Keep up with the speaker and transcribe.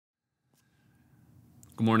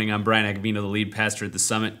Good morning, I'm Brian Agavino, the lead pastor at the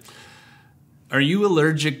Summit. Are you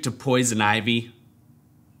allergic to poison ivy?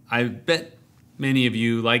 I bet many of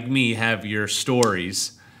you, like me, have your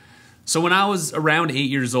stories. So when I was around 8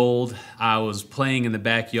 years old, I was playing in the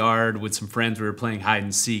backyard with some friends. We were playing hide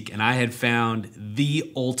and seek, and I had found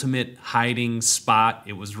the ultimate hiding spot.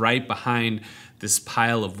 It was right behind this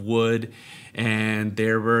pile of wood, and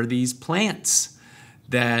there were these plants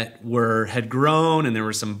that had grown, and there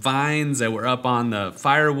were some vines that were up on the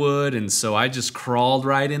firewood, and so I just crawled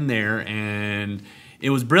right in there, and it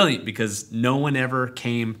was brilliant because no one ever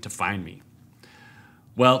came to find me.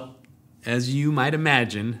 Well, as you might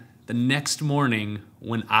imagine, the next morning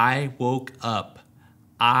when I woke up,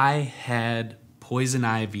 I had poison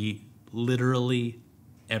ivy literally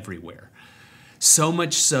everywhere. So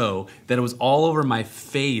much so that it was all over my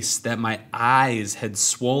face, that my eyes had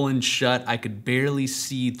swollen shut. I could barely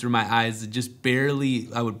see through my eyes. Just barely,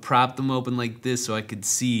 I would prop them open like this so I could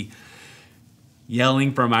see.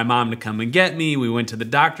 Yelling for my mom to come and get me. We went to the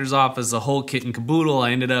doctor's office, the whole kit and caboodle. I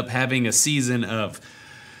ended up having a season of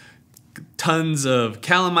tons of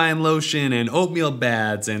calamine lotion and oatmeal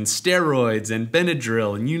baths and steroids and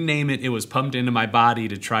Benadryl and you name it, it was pumped into my body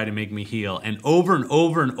to try to make me heal. And over and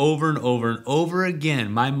over and over and over and over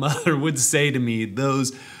again, my mother would say to me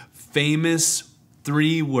those famous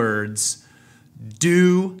 3 words,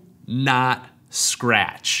 "Do not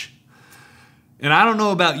scratch." And I don't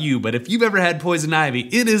know about you, but if you've ever had poison ivy,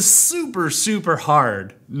 it is super, super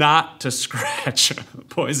hard not to scratch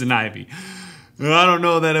poison ivy. I don't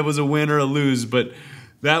know that it was a win or a lose, but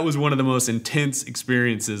that was one of the most intense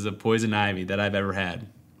experiences of poison ivy that I've ever had.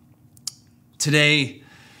 Today,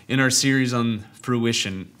 in our series on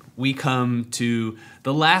fruition, we come to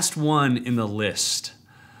the last one in the list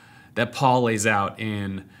that Paul lays out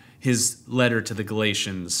in his letter to the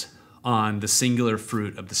Galatians on the singular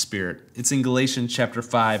fruit of the Spirit. It's in Galatians chapter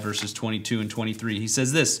 5, verses 22 and 23. He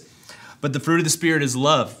says this, "But the fruit of the Spirit is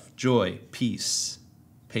love, joy, peace,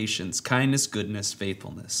 patience, kindness, goodness,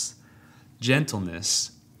 faithfulness,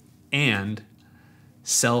 gentleness, and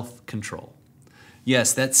self-control."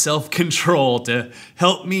 Yes, that self-control to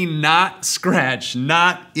help me not scratch,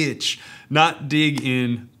 not itch, not dig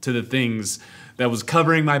into the things that was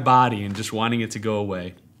covering my body and just wanting it to go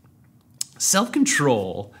away.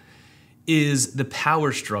 Self-control is the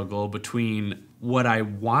power struggle between what I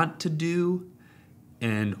want to do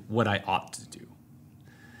and what I ought to do.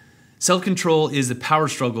 Self-control is the power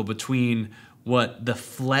struggle between what the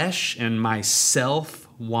flesh and myself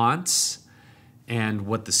wants and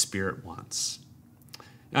what the Spirit wants.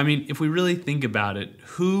 I mean, if we really think about it,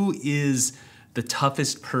 who is the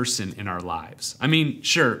toughest person in our lives? I mean,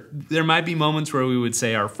 sure, there might be moments where we would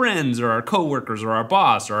say our friends or our coworkers or our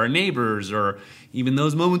boss or our neighbors, or even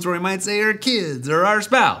those moments where we might say our kids or our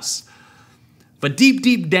spouse. But deep,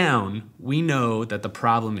 deep down, we know that the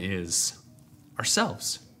problem is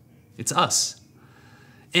ourselves. It's us.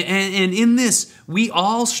 And in this, we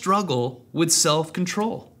all struggle with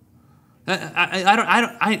self-control.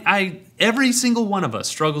 Every single one of us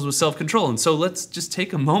struggles with self-control. And so let's just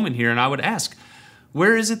take a moment here and I would ask,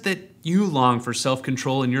 where is it that you long for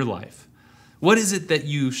self-control in your life? What is it that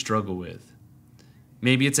you struggle with?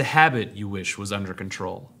 Maybe it's a habit you wish was under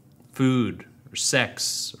control. Food or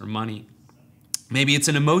sex or money. Maybe it's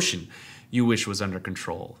an emotion you wish was under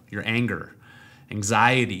control. Your anger,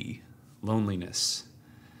 anxiety, loneliness.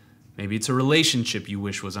 Maybe it's a relationship you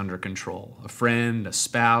wish was under control. A friend, a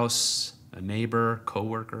spouse, a neighbor,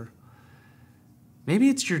 coworker. Maybe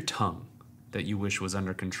it's your tongue that you wish was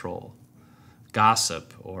under control.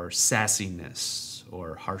 Gossip or sassiness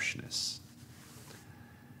or harshness.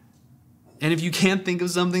 And if you can't think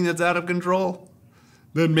of something that's out of control,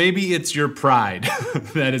 then maybe it's your pride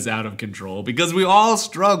that is out of control, because we all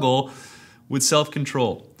struggle with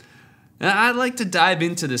self-control. Now, I'd like to dive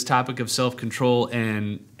into this topic of self-control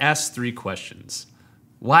and ask 3 questions.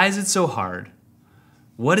 Why is it so hard?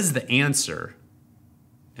 What is the answer?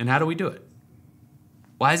 And how do we do it?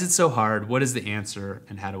 Why is it so hard? What is the answer?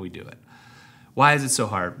 And how do we do it? Why is it so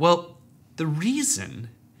hard? Well, the reason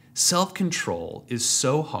self-control is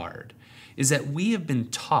so hard is that we have been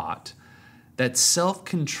taught that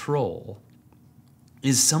self-control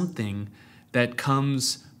is something that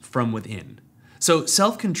comes from within. So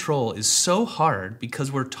self-control is so hard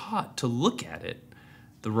because we're taught to look at it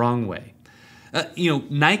the wrong way.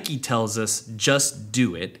 Nike tells us, just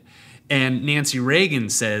do it. And Nancy Reagan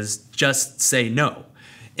says, just say no.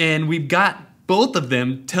 And we've got both of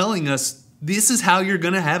them telling us, this is how you're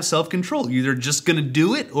going to have self-control. You're either just going to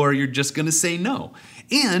do it or you're just going to say no.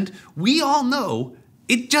 And we all know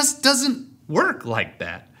it just doesn't work like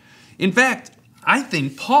that. In fact, I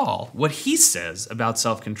think Paul, what he says about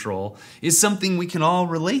self-control is something we can all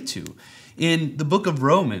relate to. In the book of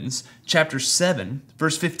Romans, chapter 7,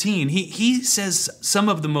 verse 15, he says some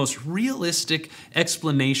of the most realistic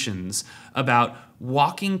explanations about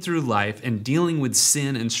walking through life and dealing with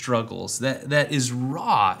sin and struggles that is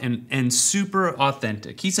raw and super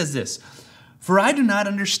authentic. He says this, "For I do not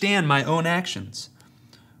understand my own actions.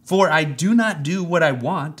 For I do not do what I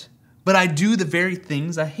want, but I do the very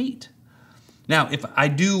things I hate. Now, if I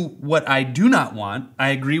do what I do not want, I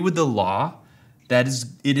agree with the law that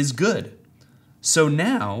it is good. So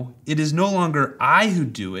now it is no longer I who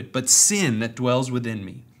do it, but sin that dwells within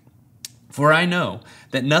me. For I know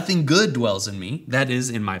that nothing good dwells in me, that is,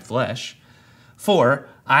 in my flesh. For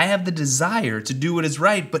I have the desire to do what is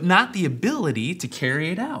right, but not the ability to carry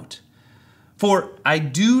it out. For I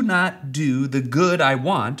do not do the good I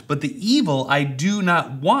want, but the evil I do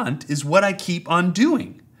not want is what I keep on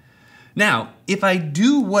doing. Now, if I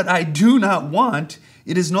do what I do not want,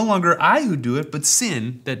 it is no longer I who do it, but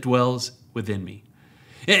sin that dwells within me."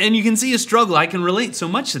 And you can see a struggle. I can relate so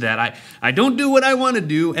much to that. I don't do what I want to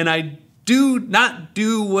do, and I do not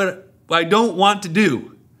do what I don't want to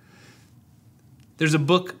do. There's a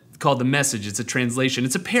book called The Message. It's a translation.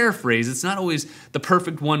 It's a paraphrase. It's not always the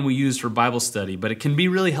perfect one we use for Bible study, but it can be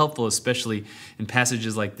really helpful, especially in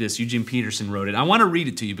passages like this. Eugene Peterson wrote it. I want to read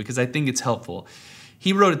it to you because I think it's helpful.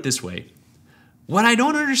 He wrote it this way: "What I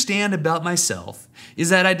don't understand about myself is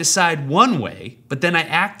that I decide one way, but then I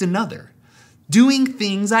act another, doing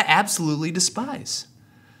things I absolutely despise.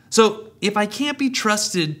 So if I can't be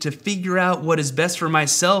trusted to figure out what is best for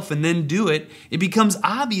myself and then do it, it becomes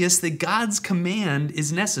obvious that God's command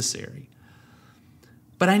is necessary.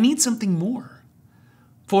 But I need something more.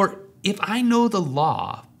 For if I know the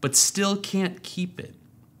law but still can't keep it,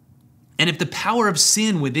 and if the power of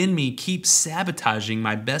sin within me keeps sabotaging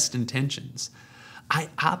my best intentions, I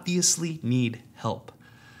obviously need help.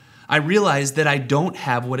 I realize that I don't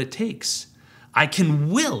have what it takes. I can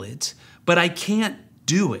will it, but I can't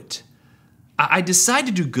do it. I decide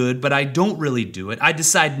to do good, but I don't really do it. I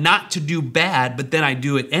decide not to do bad, but then I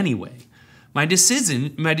do it anyway. My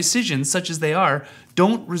decisions, such as they are,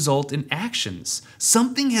 don't result in actions.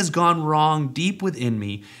 Something has gone wrong deep within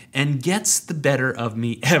me and gets the better of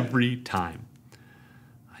me every time.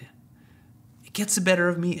 It gets the better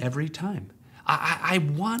of me every time. I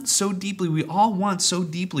want so deeply, we all want so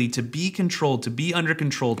deeply to be controlled, to be under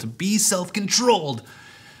control, to be self-controlled.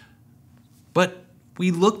 But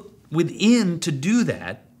we look within to do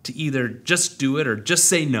that, to either just do it or just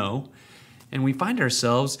say no, and we find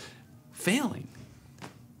ourselves failing.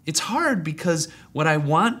 It's hard because what I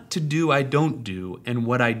want to do, I don't do, and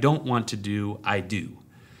what I don't want to do, I do.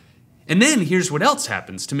 And then here's what else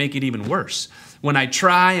happens to make it even worse. When I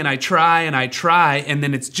try and I try and I try, and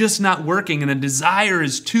then it's just not working and the desire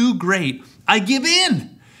is too great, I give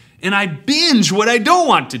in and I binge what I don't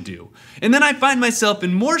want to do. And then I find myself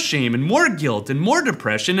in more shame and more guilt and more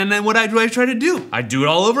depression, and then what do I try to do? I do it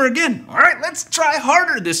all over again. All right, let's try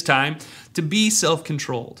harder this time to be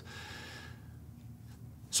self-controlled.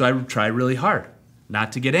 So I try really hard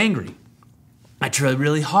not to get angry. I try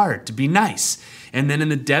really hard to be nice. And then in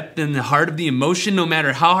the depth and the heart of the emotion, no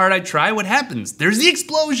matter how hard I try, what happens? There's the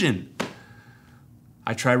explosion.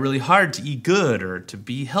 I try really hard to eat good or to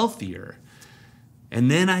be healthier.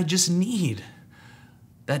 And then I just need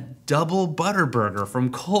that double butter burger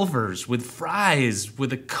from Culver's with fries,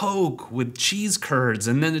 with a Coke, with cheese curds,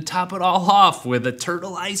 and then to top it all off with a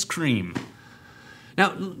turtle ice cream.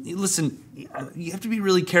 Now, listen, you have to be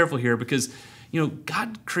really careful here because,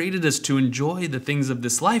 God created us to enjoy the things of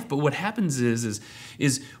this life, but what happens is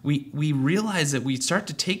we realize that we start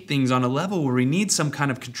to take things on a level where we need some kind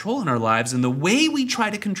of control in our lives, and the way we try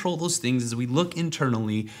to control those things is we look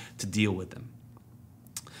internally to deal with them.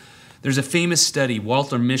 There's a famous study.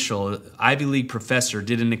 Walter Mischel, Ivy League professor,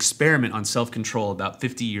 did an experiment on self-control about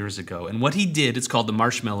 50 years ago. And what he did, it's called the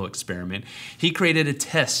marshmallow experiment. He created a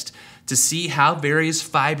test to see how various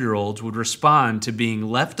 5-year-olds would respond to being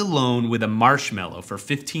left alone with a marshmallow for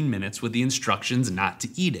 15 minutes with the instructions not to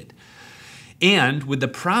eat it. And with the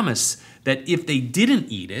promise that if they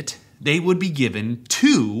didn't eat it, they would be given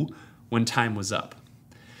 2 when time was up.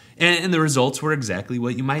 And the results were exactly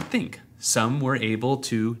what you might think. Some were able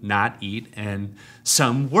to not eat and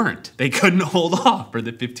some weren't. They couldn't hold off for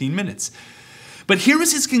the 15 minutes. But here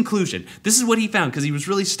was his conclusion. This is what he found because he was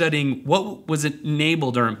really studying what was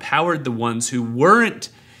enabled or empowered the ones who weren't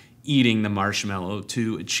eating the marshmallow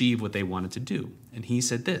to achieve what they wanted to do. And he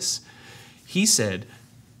said this. He said,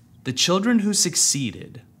 the children who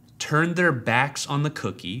succeeded turned their backs on the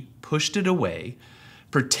cookie, pushed it away,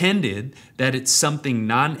 pretended that it's something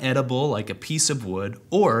non-edible like a piece of wood,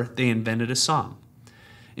 or they invented a song.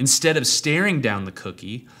 Instead of staring down the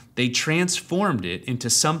cookie, they transformed it into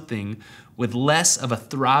something with less of a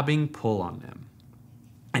throbbing pull on them.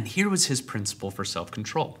 And here was his principle for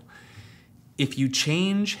self-control. If you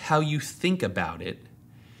change how you think about it,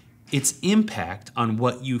 its impact on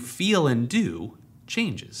what you feel and do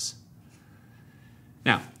changes.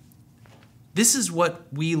 Now, this is what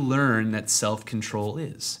we learn that self-control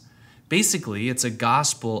is. Basically, it's a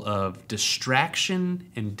gospel of distraction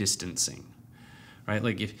and distancing. Right?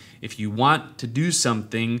 Like if you want to do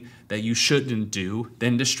something that you shouldn't do,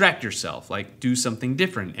 then distract yourself, like do something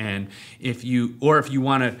different. And if you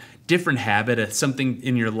want a different habit, something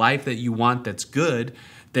in your life that you want that's good,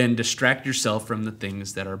 then distract yourself from the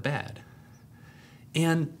things that are bad.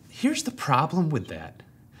 And here's the problem with that.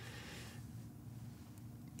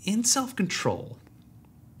 In self-control,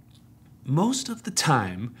 most of the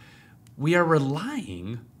time, we are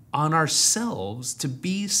relying on ourselves to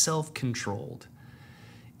be self-controlled.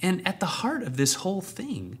 And at the heart of this whole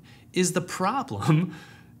thing is the problem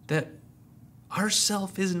that our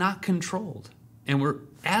self is not controlled. And we're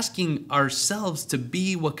asking ourselves to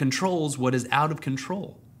be what controls what is out of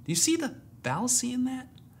control. Do you see the fallacy in that?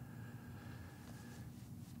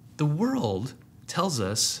 The world tells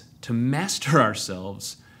us to master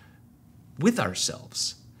ourselves with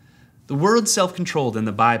ourselves. The word self-controlled in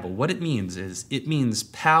the Bible, what it means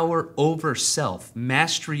power over self,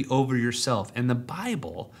 mastery over yourself. And the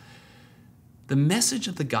Bible, the message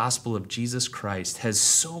of the gospel of Jesus Christ, has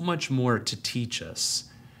so much more to teach us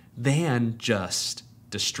than just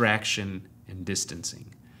distraction and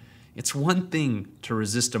distancing. It's one thing to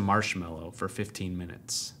resist a marshmallow for 15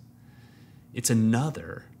 minutes. It's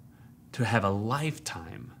another to have a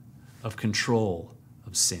lifetime of control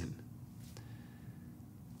of sin.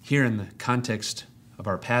 Here in the context of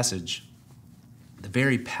our passage, the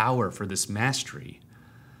very power for this mastery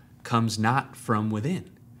comes not from within.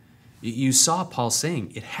 You saw Paul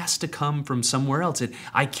saying it has to come from somewhere else.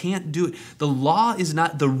 I can't do it. The law is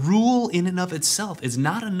not, the rule in and of itself is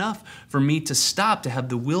not enough for me to stop, to have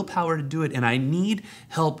the willpower to do it, and I need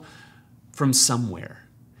help from somewhere.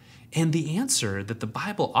 And the answer that the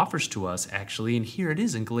Bible offers to us, actually, and here it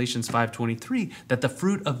is in Galatians 5:23, that the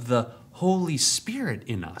fruit of the Holy Spirit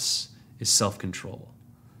in us is self-control.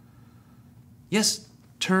 Yes,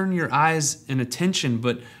 turn your eyes and attention,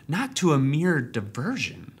 but not to a mere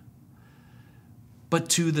diversion, but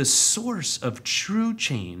to the source of true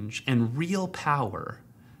change and real power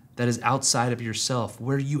that is outside of yourself,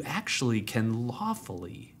 where you actually can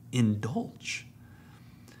lawfully indulge.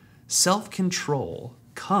 Self-control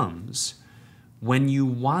comes when you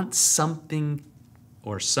want something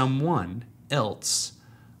or someone else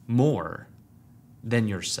more than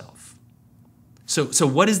yourself. So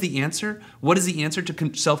what is the answer? What is the answer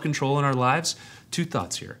to self-control in our lives? Two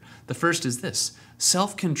thoughts here. The first is this: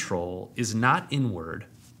 self-control is not inward,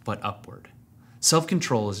 but upward.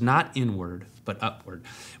 Self-control is not inward, but upward.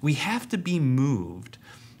 We have to be moved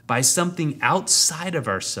by something outside of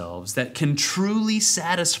ourselves that can truly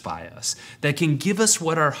satisfy us, that can give us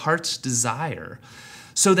what our hearts desire,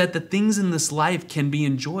 so that the things in this life can be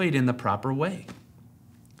enjoyed in the proper way.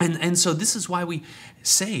 And so this is why we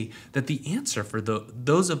say that the answer for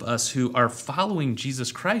those of us who are following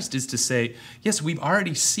Jesus Christ is to say, yes, we've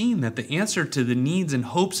already seen that the answer to the needs and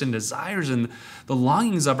hopes and desires and the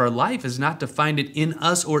longings of our life is not to find it in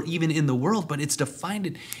us or even in the world, but it's to find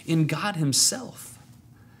it in God Himself.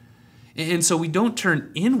 And so we don't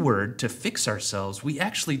turn inward to fix ourselves. We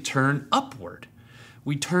actually turn upward.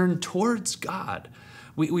 We turn towards God.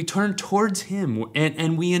 We turn towards Him,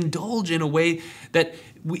 and we indulge in a way that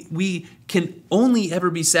we can only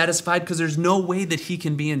ever be satisfied because there's no way that He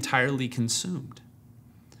can be entirely consumed.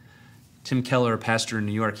 Tim Keller, a pastor in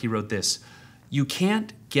New York, he wrote this: "You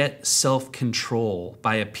can't get self-control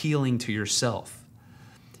by appealing to yourself.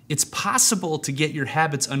 It's possible to get your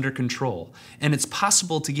habits under control, and it's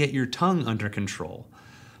possible to get your tongue under control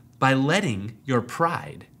by letting your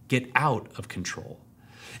pride get out of control."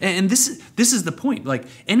 And this is the point. Like,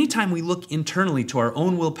 anytime we look internally to our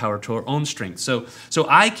own willpower, to our own strength. So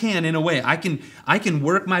I can, in a way, I can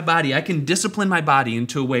work my body. I can discipline my body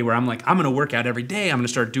into a way where I'm like, I'm going to work out every day. I'm going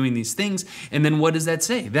to start doing these things. And then what does that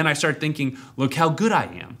say? Then I start thinking, look how good I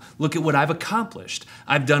am. Look at what I've accomplished.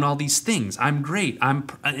 I've done all these things. I'm great.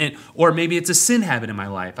 Or maybe it's a sin habit in my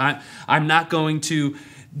life. I'm not going to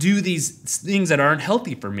do these things that aren't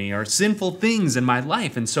healthy for me or sinful things in my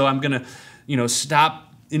life. And so I'm going to, stop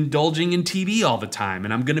indulging in TV all the time,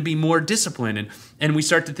 and I'm going to be more disciplined. And we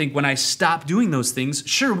start to think, when I stop doing those things,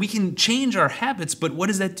 sure, we can change our habits, but what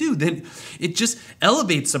does that do? Then it just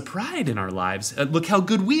elevates the pride in our lives. Look how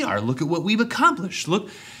good we are. Look at what we've accomplished. Look,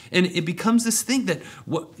 and it becomes this thing that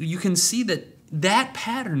what you can see that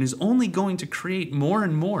pattern is only going to create more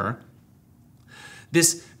and more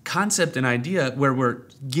this concept and idea where we're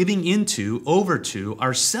giving over to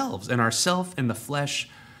ourselves, and ourself and the flesh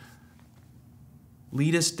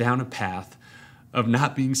lead us down a path of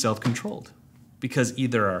not being self-controlled, because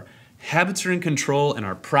either our habits are in control and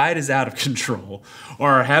our pride is out of control,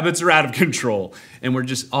 or our habits are out of control and we're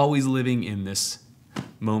just always living in this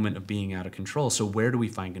moment of being out of control. So where do we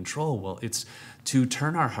find control? Well, it's to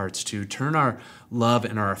turn our hearts to, turn our love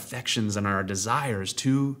and our affections and our desires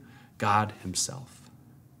to God himself.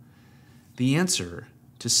 The answer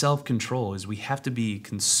to self-control is we have to be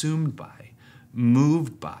consumed by,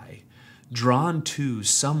 moved by, drawn to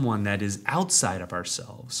someone that is outside of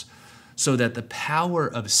ourselves, so that the power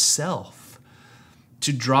of self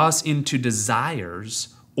to draw us into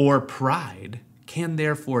desires or pride can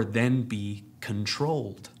therefore then be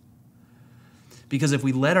controlled. Because if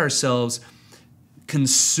we let ourselves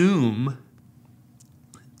consume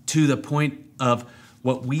to the point of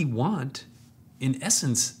what we want, in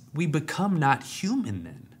essence, we become not human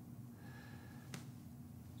then.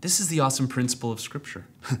 This is the awesome principle of Scripture.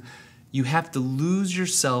 You have to lose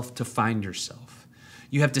yourself to find yourself.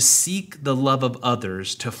 You have to seek the love of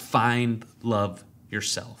others to find love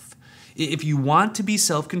yourself. If you want to be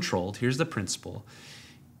self-controlled, here's the principle,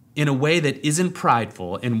 in a way that isn't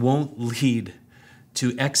prideful and won't lead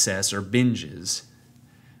to excess or binges,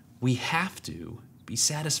 we have to be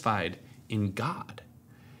satisfied in God,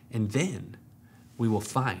 and then we will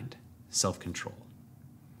find self-control.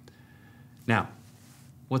 Now,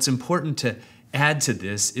 what's important to add to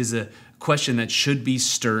this is a question that should be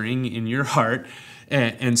stirring in your heart.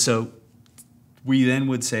 And so we then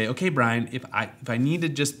would say, okay, Brian, if I need to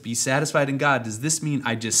just be satisfied in God, does this mean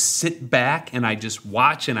I just sit back and I just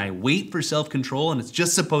watch and I wait for self-control and it's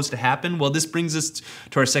just supposed to happen? Well, this brings us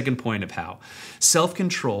to our second point of how.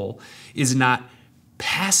 Self-control is not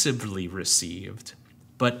passively received,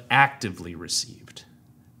 but actively received.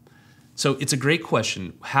 So it's a great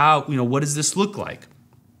question. What does this look like?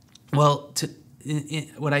 Well,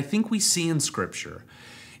 what I think we see in Scripture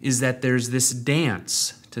is that there's this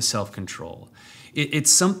dance to self-control.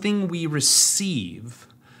 It's something we receive,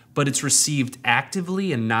 but it's received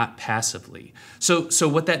actively and not passively. So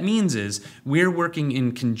what that means is we're working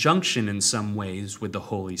in conjunction in some ways with the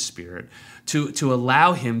Holy Spirit to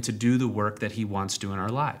allow him to do the work that he wants to in our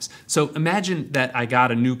lives. So imagine that I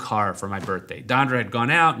got a new car for my birthday. Dondra had gone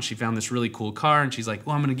out and she found this really cool car and she's like,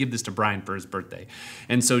 well, I'm going to give this to Brian for his birthday.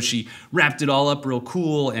 And so she wrapped it all up real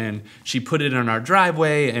cool and she put it on our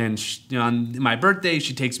driveway, and on my birthday,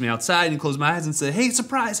 she takes me outside and closes my eyes and says, hey,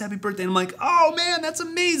 surprise, happy birthday. And I'm like, oh man, that's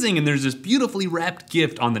amazing. And there's this beautifully wrapped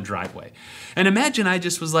gift on the driveway. And imagine I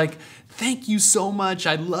just was like, thank you so much.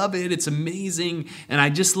 I love it. It's amazing. And I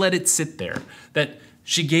just let it sit there. That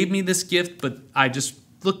she gave me this gift, but I just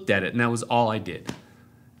looked at it and that was all I did.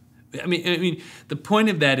 I mean, the point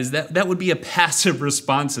of that is that would be a passive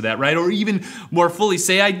response to that, right? Or even more fully,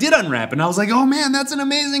 say I did unwrap and I was like, oh man, that's an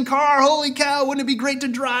amazing car. Holy cow, wouldn't it be great to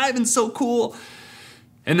drive and so cool?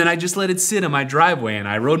 And then I just let it sit on my driveway and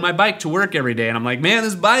I rode my bike to work every day. And I'm like, man,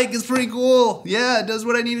 this bike is pretty cool. Yeah, it does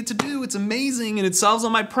what I need it to do. It's amazing and it solves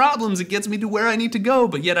all my problems. It gets me to where I need to go.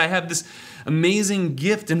 But yet I have this amazing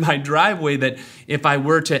gift in my driveway that if I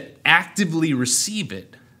were to actively receive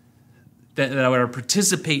it, that I would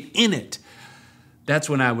participate in it, that's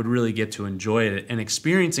when I would really get to enjoy it and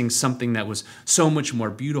experiencing something that was so much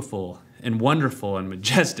more beautiful and wonderful and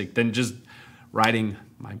majestic than just riding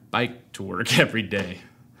my bike to work every day.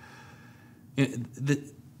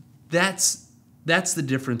 That's the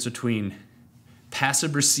difference between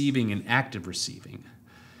passive receiving and active receiving,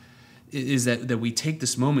 is that we take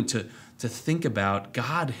this moment to think about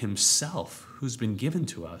God himself who's been given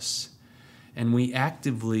to us, and we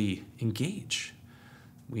actively engage.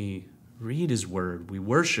 We read his word, we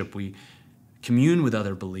worship, we commune with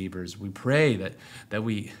other believers, we pray that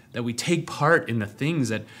we take part in the things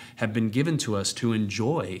that have been given to us to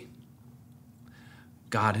enjoy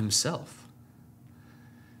God himself.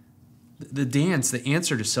 The dance, the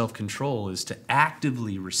answer to self-control is to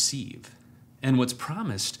actively receive. And what's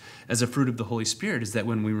promised as a fruit of the Holy Spirit is that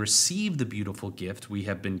when we receive the beautiful gift we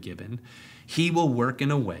have been given, he will work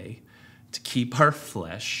in a way to keep our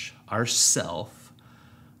flesh, our self,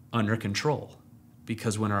 under control.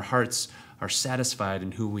 Because when our hearts are satisfied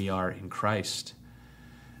in who we are in Christ,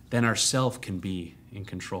 then our self can be in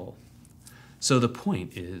control. So the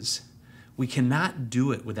point is, we cannot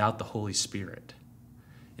do it without the Holy Spirit.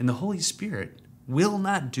 And the Holy Spirit will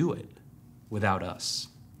not do it without us.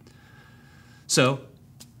 So,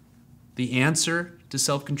 the answer to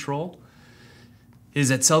self-control is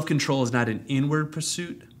that self-control is not an inward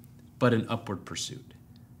pursuit, but an upward pursuit.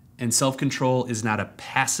 And self-control is not a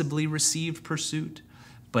passively received pursuit,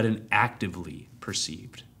 but an actively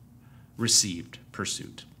received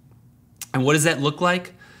pursuit. And what does that look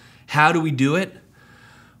like? How do we do it?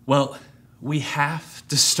 Well, we have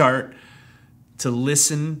to start to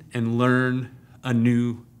listen and learn a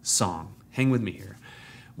new song. Hang with me here.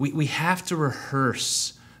 We have to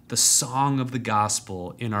rehearse the song of the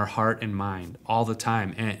gospel in our heart and mind all the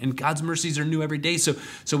time. And God's mercies are new every day. So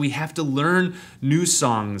we have to learn new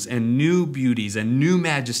songs and new beauties and new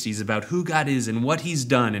majesties about who God is and what he's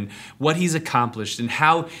done and what he's accomplished and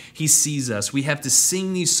how he sees us. We have to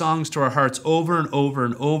sing these songs to our hearts over and over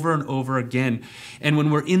and over and over again. And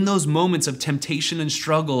when we're in those moments of temptation and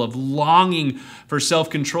struggle, of longing for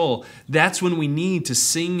self-control, that's when we need to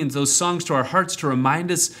sing those songs to our hearts to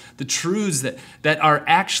remind us the truths that are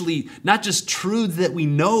actually not just truths that we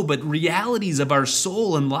know, but realities of our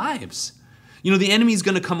soul and lives. You know, the enemy's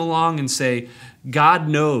going to come along and say, God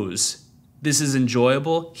knows this is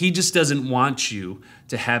enjoyable. He just doesn't want you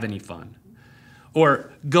to have any fun.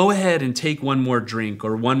 Or go ahead and take one more drink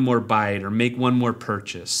or one more bite or make one more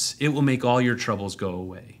purchase. It will make all your troubles go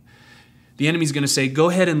away. The enemy's going to say, go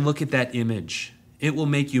ahead and look at that image. It will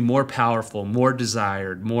make you more powerful, more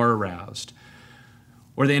desired, more aroused.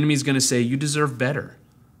 Or the enemy's going to say, you deserve better.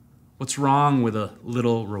 What's wrong with a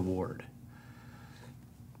little reward?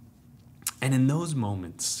 And in those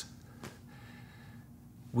moments,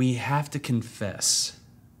 we have to confess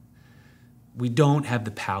we don't have the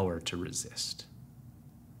power to resist.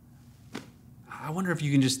 I wonder if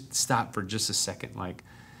you can just stop for just a second. Like,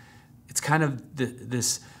 it's kind of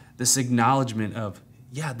this acknowledgement of,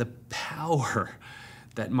 yeah, the power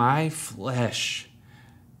that my flesh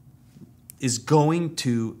is going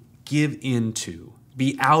to give into,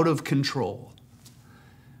 be out of control.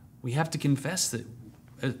 We have to confess that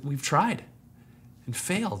we've tried and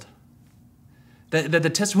failed. That the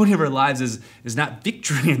testimony of our lives is not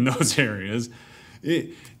victory in those areas.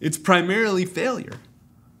 It's primarily failure.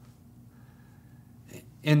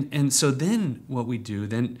 And so then what we do,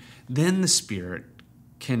 then the Spirit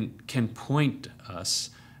can point us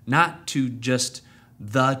not to just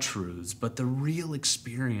the truths, but the real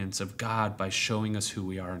experience of God by showing us who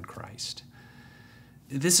we are in Christ.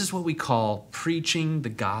 This is what we call preaching the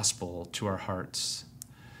gospel to our hearts.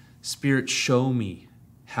 Spirit, show me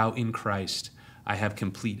how in Christ I have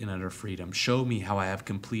complete and utter freedom. Show me how I have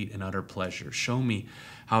complete and utter pleasure. Show me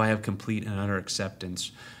how I have complete and utter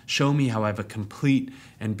acceptance. Show me how I have a complete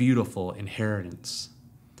and beautiful inheritance.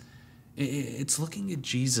 It's looking at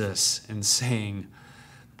Jesus and saying,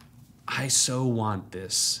 I so want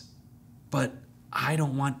this, but I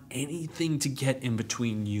don't want anything to get in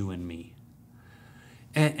between you and me.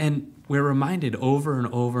 And we're reminded over and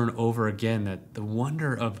over and over again that the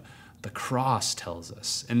wonder of the cross tells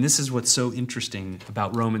us, and this is what's so interesting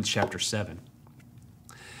about Romans chapter 7,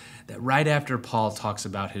 that right after Paul talks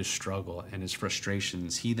about his struggle and his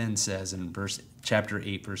frustrations, he then says in chapter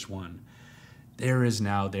 8, verse 1, there is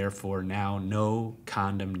now, therefore, now no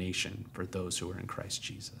condemnation for those who are in Christ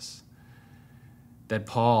Jesus. That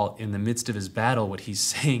Paul, in the midst of his battle, what he's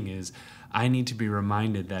saying is, I need to be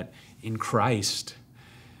reminded that in Christ,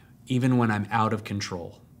 even when I'm out of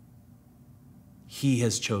control, he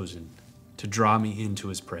has chosen to draw me into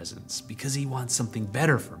his presence because he wants something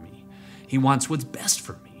better for me. He wants what's best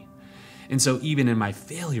for me. And so even in my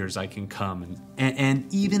failures, I can come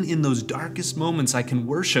and even in those darkest moments, I can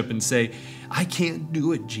worship and say, I can't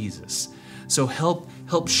do it, Jesus. So help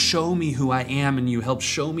show me who I am in you. Help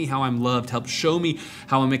show me how I'm loved. Help show me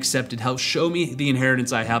how I'm accepted. Help show me the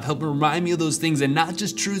inheritance I have. Help remind me of those things, and not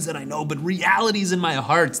just truths that I know, but realities in my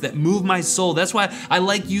hearts that move my soul. That's why I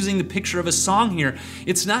like using the picture of a song here.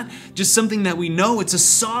 It's not just something that we know. It's a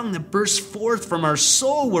song that bursts forth from our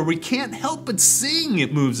soul where we can't help but sing.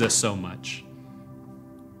 It moves us so much.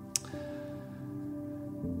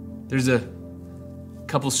 There's a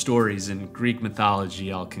couple stories in Greek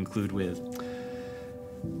mythology I'll conclude with.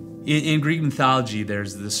 In Greek mythology,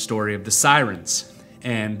 there's the story of the Sirens,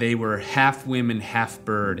 and they were half women, half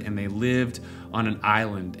bird, and they lived on an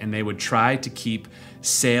island, and they would try to keep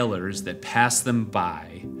sailors that passed them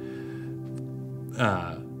by.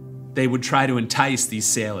 They would try to entice these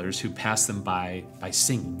sailors who passed them by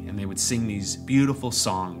singing, and they would sing these beautiful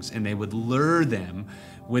songs, and they would lure them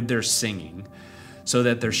with their singing so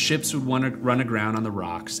that their ships would run aground on the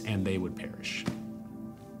rocks and they would perish.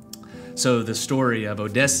 So the story of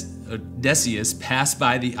Odysseus passed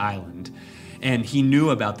by the island, and he knew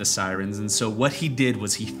about the sirens. And so what he did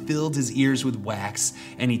was he filled his ears with wax,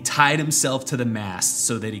 and he tied himself to the mast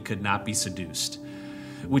so that he could not be seduced.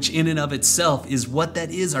 Which in and of itself is what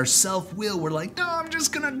that is, our self-will. We're like, no, I'm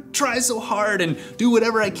just gonna try so hard and do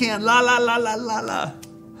whatever I can, la la la la la la.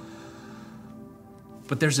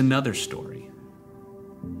 But there's another story,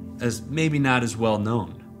 as maybe not as well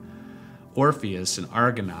known. Orpheus, an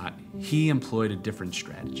Argonaut, he employed a different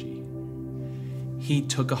strategy. He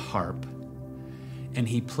took a harp and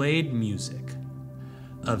he played music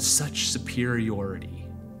of such superiority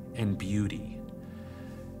and beauty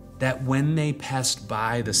that when they passed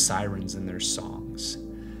by the sirens and their songs,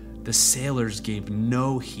 the sailors gave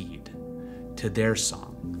no heed to their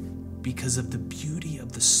song because of the beauty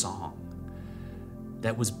of the song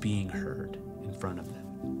that was being heard in front of them.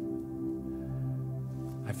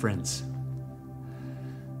 My friends,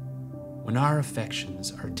 when our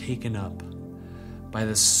affections are taken up by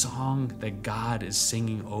the song that God is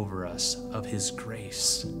singing over us of His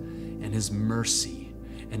grace and His mercy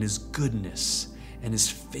and His goodness and His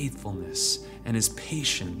faithfulness and His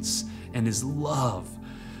patience and His love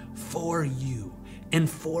for you and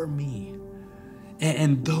for me,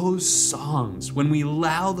 and those songs, when we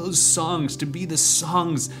allow those songs to be the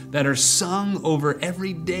songs that are sung over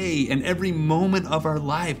every day and every moment of our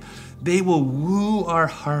life, they will woo our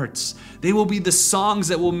hearts. They will be the songs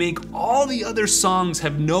that will make all the other songs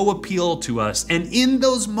have no appeal to us. And in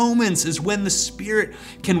those moments is when the Spirit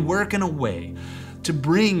can work in a way to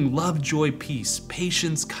bring love, joy, peace,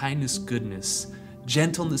 patience, kindness, goodness,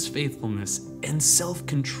 gentleness, faithfulness, and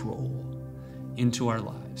self-control into our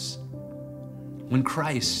lives. When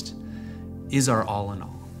Christ is our all in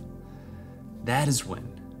all, that is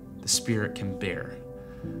when the Spirit can bear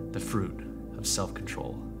the fruit of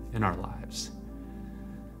self-control in our lives.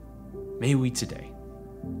 May we today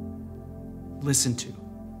listen to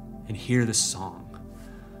and hear the song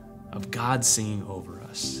of God singing over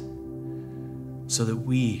us so that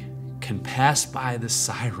we can pass by the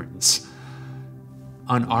sirens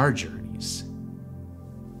on our journeys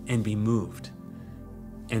and be moved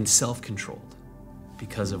and self-controlled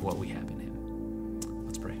because of what we have in Him.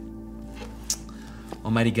 Let's pray.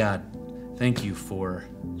 Almighty God, thank you for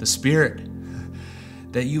the Spirit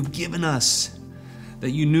that you've given us, that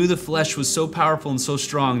you knew the flesh was so powerful and so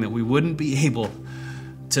strong that we wouldn't be able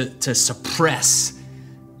to suppress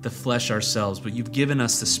the flesh ourselves, but you've given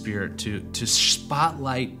us the Spirit to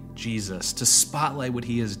spotlight Jesus, to spotlight what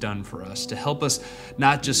He has done for us, to help us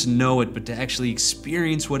not just know it, but to actually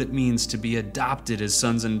experience what it means to be adopted as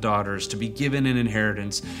sons and daughters, to be given an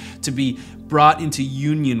inheritance, to be brought into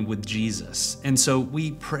union with Jesus. And so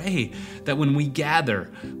we pray that when we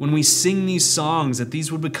gather, when we sing these songs, that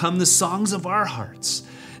these would become the songs of our hearts,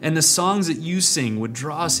 and the songs that you sing would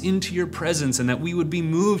draw us into your presence, and that we would be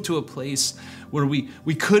moved to a place where we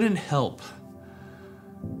couldn't help.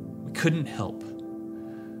 We couldn't help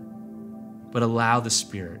but allow the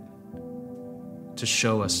Spirit to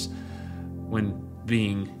show us when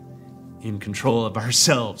being in control of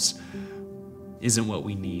ourselves isn't what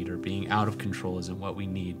we need, or being out of control isn't what we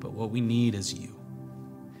need, but what we need is you.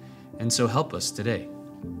 And so help us today.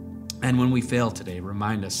 And when we fail today,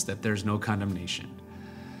 remind us that there's no condemnation,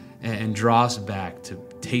 and draw us back to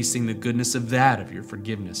tasting the goodness of that, of your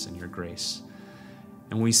forgiveness and your grace.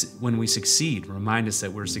 And when we succeed, remind us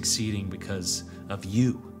that we're succeeding because of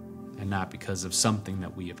you and not because of something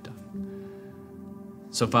that we have done.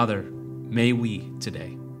 So, Father, may we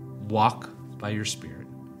today walk by your Spirit.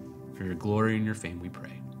 For your glory and your fame, we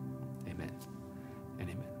pray.